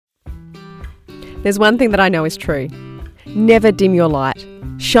There's one thing that I know is true. Never dim your light.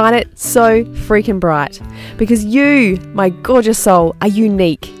 Shine it so freaking bright. Because you, my gorgeous soul, are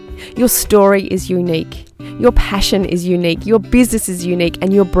unique. Your story is unique. Your passion is unique. Your business is unique.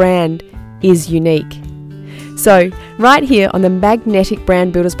 And your brand is unique. So, right here on the Magnetic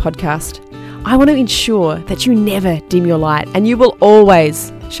Brand Builders podcast, I want to ensure that you never dim your light and you will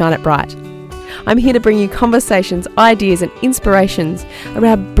always shine it bright. I'm here to bring you conversations, ideas and inspirations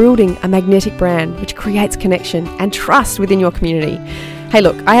around building a magnetic brand which creates connection and trust within your community. Hey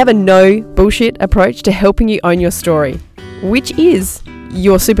look, I have a no bullshit approach to helping you own your story, which is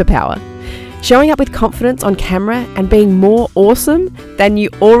your superpower. Showing up with confidence on camera and being more awesome than you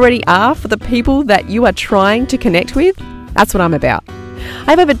already are for the people that you are trying to connect with, that's what I'm about.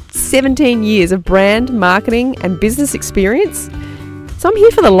 I have over 17 years of brand, marketing and business experience, so I'm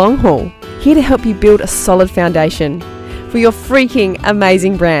here for the long haul. Here to help you build a solid foundation for your freaking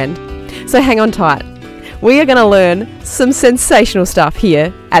amazing brand. So hang on tight. We are going to learn some sensational stuff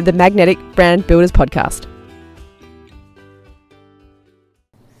here at the Magnetic Brand Builders podcast.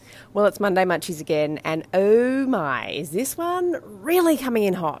 Well, it's Monday Munchies again, and oh my, is this one really coming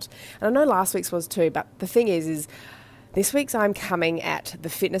in hot? And I know last week's was too, but the thing is this week's I'm coming at the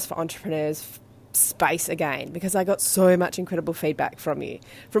Fitness for Entrepreneurs space again, because I got so much incredible feedback from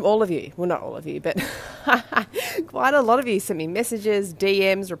all of you. Well, not all of you, but quite a lot of you sent me messages,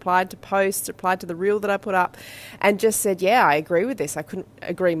 DMs, replied to posts, replied to the reel that I put up, and just said, yeah, I agree with this. I couldn't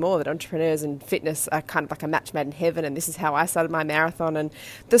agree more that entrepreneurs and fitness are kind of like a match made in heaven, and this is how I started my marathon, and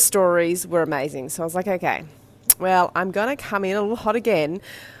the stories were amazing. So I was like, okay, well, I'm going to come in a little hot again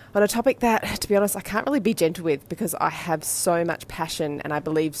on a topic that, to be honest, I can't really be gentle with, because I have so much passion and I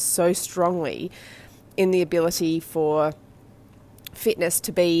believe so strongly in the ability for fitness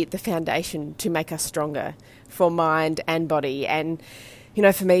to be the foundation to make us stronger for mind and body. And, you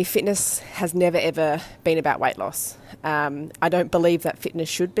know, for me, fitness has never, ever been about weight loss. I don't believe that fitness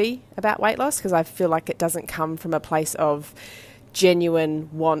should be about weight loss, because I feel like it doesn't come from a place of genuine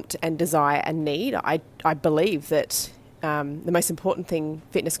want and desire and need. I believe that the most important thing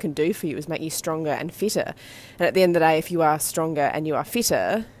fitness can do for you is make you stronger and fitter. And at the end of the day, if you are stronger and you are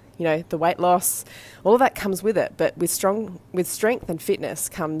fitter, you know, the weight loss, all of that comes with it. But with strength and fitness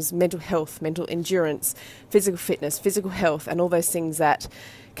comes mental health, mental endurance, physical fitness, physical health, and all those things that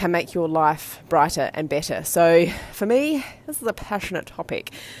can make your life brighter and better. So for me, this is a passionate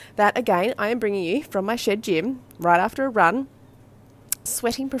topic that, again, I am bringing you from my shed gym right after a run,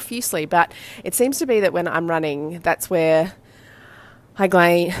 sweating profusely. But it seems to be that when I'm running, that's where I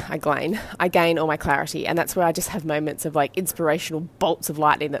gain all my clarity, and that's where I just have moments of like inspirational bolts of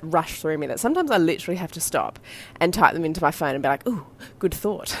lightning that rush through me that sometimes I literally have to stop and type them into my phone and be like, ooh, good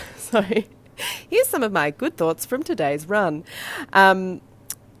thought. So here's some of my good thoughts from today's run.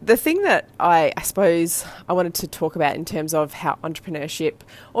 The thing that I suppose I wanted to talk about in terms of how entrepreneurship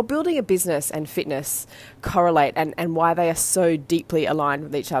or building a business and fitness correlate, and why they are so deeply aligned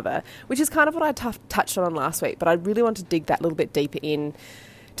with each other, which is kind of what I touched on last week, but I really want to dig that little bit deeper in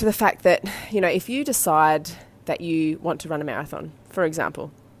to the fact that, you know, if you decide that you want to run a marathon, for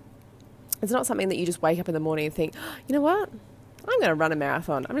example, it's not something that you just wake up in the morning and think, oh, you know what, I'm going to run a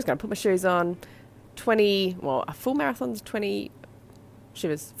marathon. I'm just going to put my shoes on, a full marathon's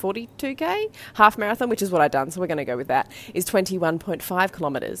 42k, half marathon, which is what I've done, so we're going to go with that, is 21.5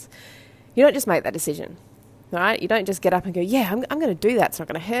 kilometres. You don't just make that decision, right? You don't just get up and go, yeah, I'm going to do that. It's not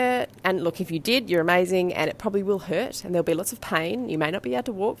going to hurt. And look, if you did, you're amazing, and it probably will hurt, and there'll be lots of pain. You may not be able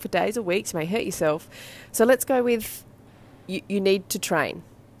to walk for days or weeks. You may hurt yourself. So let's go with you need to train.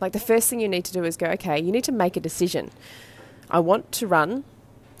 Like, the first thing you need to do is go, okay, you need to make a decision. I want to run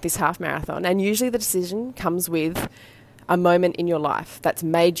this half marathon, and usually the decision comes with a moment in your life that's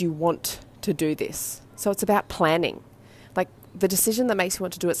made you want to do this. So it's about planning. Like, the decision that makes you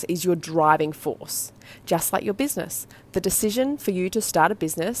want to do it is your driving force, just like your business. The decision for you to start a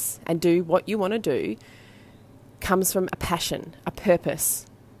business and do what you want to do comes from a passion, a purpose,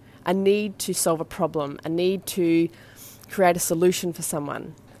 a need to solve a problem, a need to create a solution for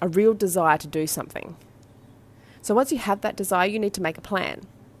someone, a real desire to do something. So once you have that desire, you need to make a plan.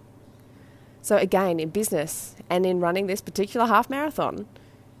 So again, in business and in running this particular half marathon,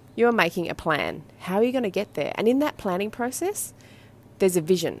 you're making a plan. How are you going to get there? And in that planning process, there's a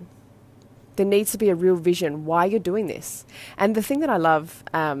vision. There needs to be a real vision why you're doing this. And the thing that I love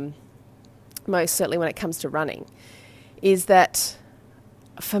most, certainly when it comes to running, is that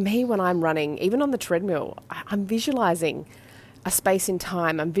for me, when I'm running, even on the treadmill, I'm visualizing a space in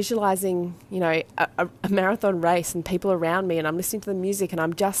time. I'm visualizing, you know, a marathon race and people around me, and I'm listening to the music, and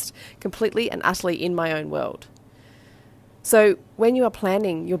I'm just completely and utterly in my own world. So when you are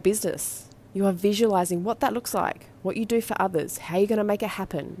planning your business, You are visualizing what that looks like, what you do for others, how you're going to make it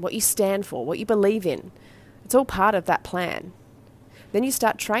happen, what you stand for, what you believe in. It's all part of that plan. Then you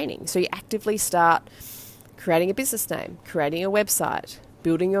start training. So you actively start creating a business name, creating a website,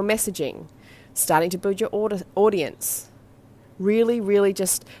 building your messaging, starting to build your audience. Really, really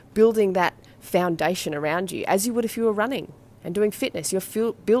just building that foundation around you as you would if you were running and doing fitness.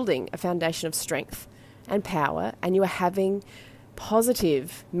 You're building a foundation of strength and power, and you are having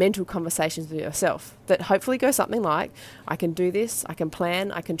positive mental conversations with yourself that hopefully go something like, I can do this, I can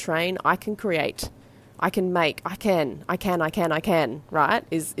plan, I can train, I can create, I can make, I can, right?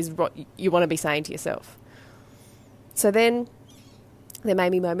 Is what you want to be saying to yourself. So then there may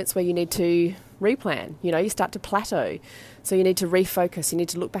be moments where you need to replan. You start to plateau. So you need to refocus. You need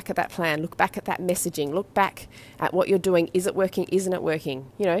to look back at that plan, look back at that messaging, look back at what you're doing. Is it working? Isn't it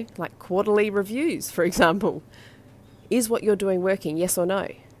working? Like quarterly reviews, for example. Is what you're doing working, yes or no?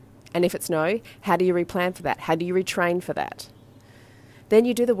 And if it's no, how do you replan for that? How do you retrain for that? Then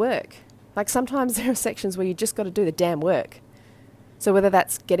you do the work. Like sometimes there are sections where you just got to do the damn work. So whether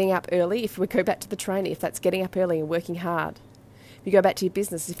that's getting up early, if we go back to the training, if that's getting up early and working hard. If you go back to your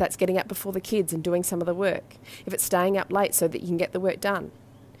business, if that's getting up before the kids and doing some of the work. If it's staying up late so that you can get the work done.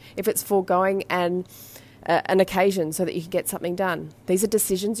 If it's foregoing an occasion so that you can get something done. These are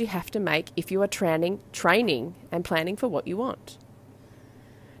decisions you have to make if you are training and planning for what you want.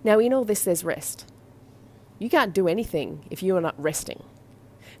 Now, in all this, there's rest. You can't do anything if you are not resting.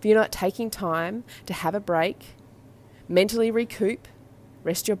 If you're not taking time to have a break, mentally recoup,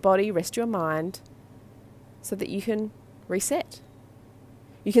 rest your body, rest your mind, so that you can reset.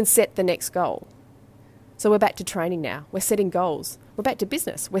 You can set the next goal. So we're back to training now. We're setting goals. We're back to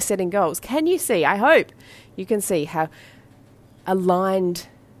business. We're setting goals. Can you see? I hope you can see how aligned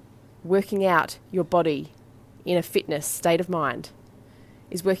working out your body in a fitness state of mind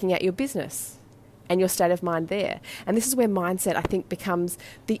is working out your business and your state of mind there. And this is where mindset, I think, becomes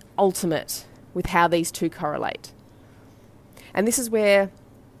the ultimate with how these two correlate. And this is where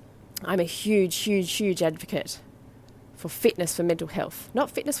I'm a huge, huge, huge advocate for fitness for mental health.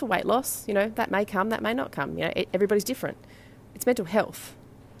 Not fitness for weight loss. That may come, that may not come. Everybody's different. It's mental health.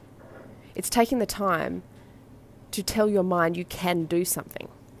 It's taking the time to tell your mind you can do something.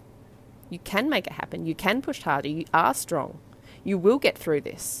 You can make it happen. You can push harder. You are strong. You will get through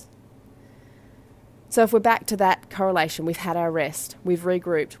this. So if we're back to that correlation, we've had our rest, we've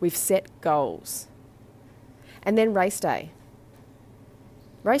regrouped, we've set goals. And then race day.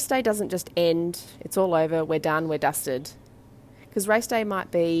 Race day doesn't just end, it's all over, we're done, we're dusted. Because race day might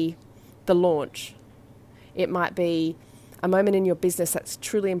be the launch. It might be a moment in your business that's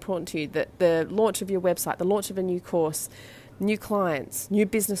truly important to you, the launch of your website, the launch of a new course, new clients, new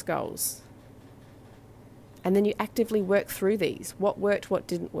business goals. And then you actively work through these. What worked, what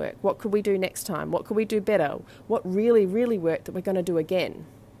didn't work? What could we do next time? What could we do better? What really, really worked that we're going to do again?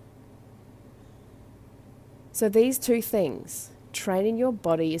 So these two things, training your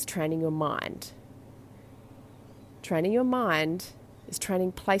body is training your mind. Training your mind is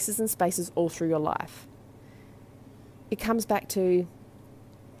training places and spaces all through your life. It comes back to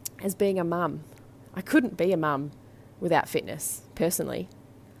as being a mum. I couldn't be a mum without fitness, personally.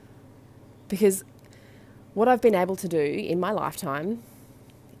 Because what I've been able to do in my lifetime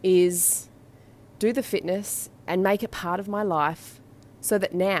is do the fitness and make it part of my life so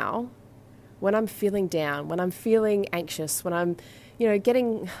that now, when I'm feeling down, when I'm feeling anxious, when I'm,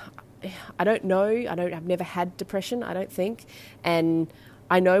 I've never had depression, I don't think, and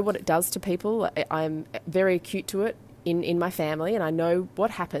I know what it does to people. I'm very acute to it in my family, and I know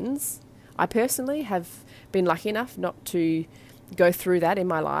what happens. I personally have been lucky enough not to go through that in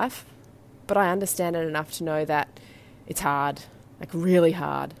my life, but I understand it enough to know that it's hard, like really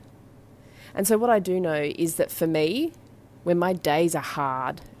hard. And so what I do know is that for me, when my days are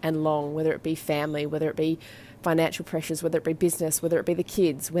hard and long, whether it be family, whether it be financial pressures, whether it be business, whether it be the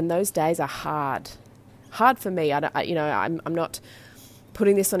kids, when those days are hard for me, I'm not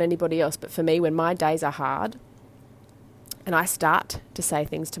putting this on anybody else, but for me, when my days are hard and I start to say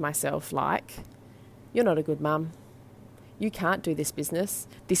things to myself like, you're not a good mum. You can't do this business.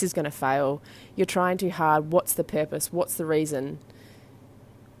 This is going to fail. You're trying too hard. What's the purpose? What's the reason?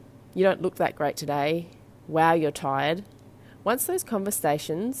 You don't look that great today. Wow, you're tired. Once those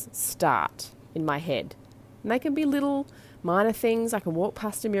conversations start in my head, and they can be little minor things. I can walk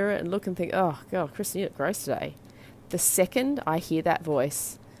past a mirror and look and think, oh, God, Kristen, you look gross today. The second I hear that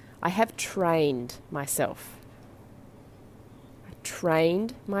voice, I have trained myself. I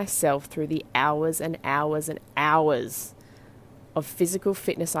trained myself through the hours and hours and hours of physical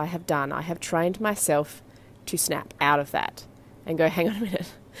fitness I have done. I have trained myself to snap out of that and go, hang on a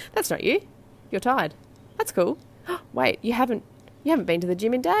minute, that's not you. you're tired. That's cool. Wait, you haven't been to the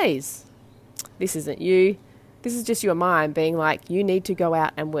gym in days. This isn't you. This is just your mind being like, you need to go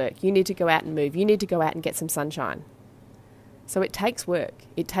out and work. You need to go out and move. You need to go out and get some sunshine. So it takes work.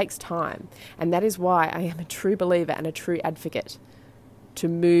 It takes time. And that is why I am a true believer and a true advocate to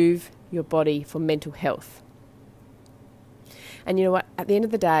move your body for mental health. And you know what? At the end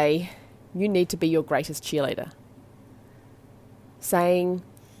of the day, you need to be your greatest cheerleader. Saying,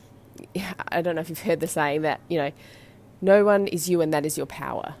 I don't know if you've heard the saying that, no one is you and that is your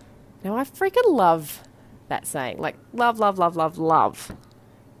power. Now, I freaking love that saying. Like, love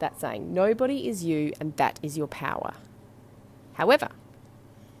that saying. Nobody is you and that is your power. However,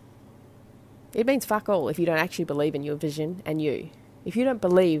 it means fuck all if you don't actually believe in your vision and you. If you don't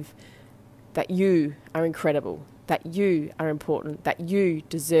believe that you are incredible, that you are important, that you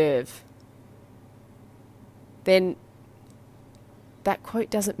deserve, then that quote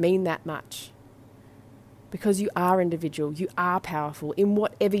doesn't mean that much. Because you are individual, you are powerful in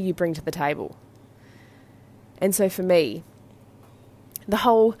whatever you bring to the table. And so for me, the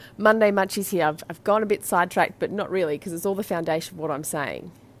whole Monday Munchies here, I've gone a bit sidetracked, but not really, because it's all the foundation of what I'm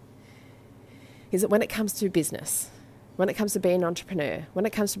saying, is that when it comes to business, when it comes to being an entrepreneur, when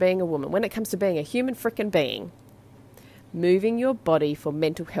it comes to being a woman, when it comes to being a human frickin' being, moving your body for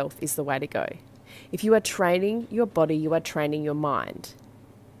mental health is the way to go. If you are training your body, you are training your mind.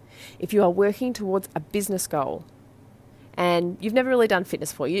 If you are working towards a business goal and you've never really done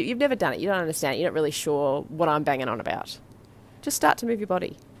fitness before, you've never done it, you don't understand it, you're not really sure what I'm banging on about, just start to move your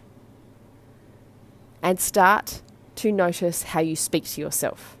body. And start to notice how you speak to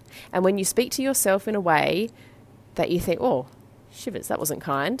yourself. And when you speak to yourself in a way that you think, oh, shivers, that wasn't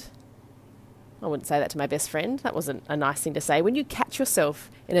kind. I wouldn't say that to my best friend. That wasn't a nice thing to say. When you catch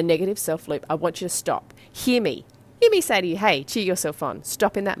yourself in a negative self-loop, I want you to stop. Hear me. Hear me say to you, hey, cheer yourself on.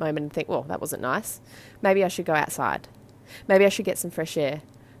 Stop in that moment and think, well, that wasn't nice. Maybe I should go outside. Maybe I should get some fresh air.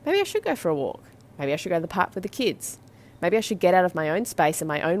 Maybe I should go for a walk. Maybe I should go to the park with the kids. Maybe I should get out of my own space and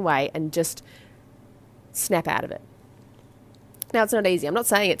my own way and just snap out of it. Now, it's not easy. I'm not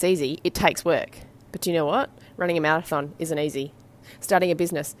saying it's easy. It takes work. But you know what? Running a marathon isn't easy. Starting a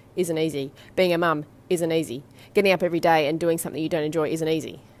business isn't easy. Being a mum isn't easy. Getting up every day and doing something you don't enjoy isn't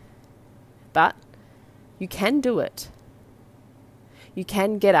easy. But you can do it. You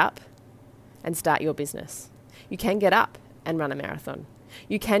can get up and start your business. You can get up and run a marathon.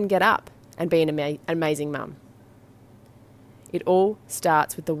 You can get up and be an amazing mum. It all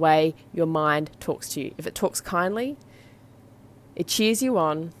starts with the way your mind talks to you. If it talks kindly, it cheers you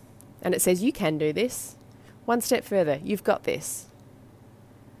on, and it says, you can do this. One step further, you've got this.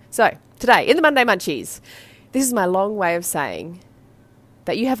 So, today, in the Monday Munchies, this is my long way of saying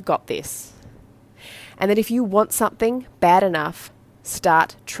that you have got this. And that if you want something bad enough,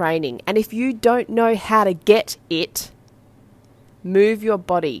 start training. And if you don't know how to get it, move your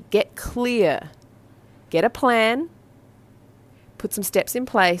body. Get clear. Get a plan. Put some steps in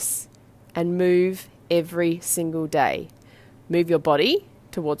place and move every single day. Move your body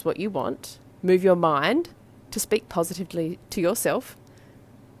towards what you want. Move your mind to speak positively to yourself.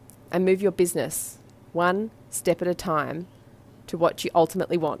 And move your business one step at a time to what you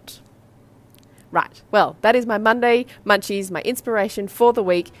ultimately want. Right, well, that is my Monday Munchies, my inspiration for the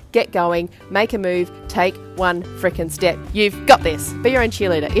week. Get going, make a move, take one frickin' step. You've got this. Be your own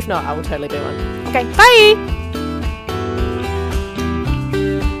cheerleader. If not, I will totally be one. Okay, bye!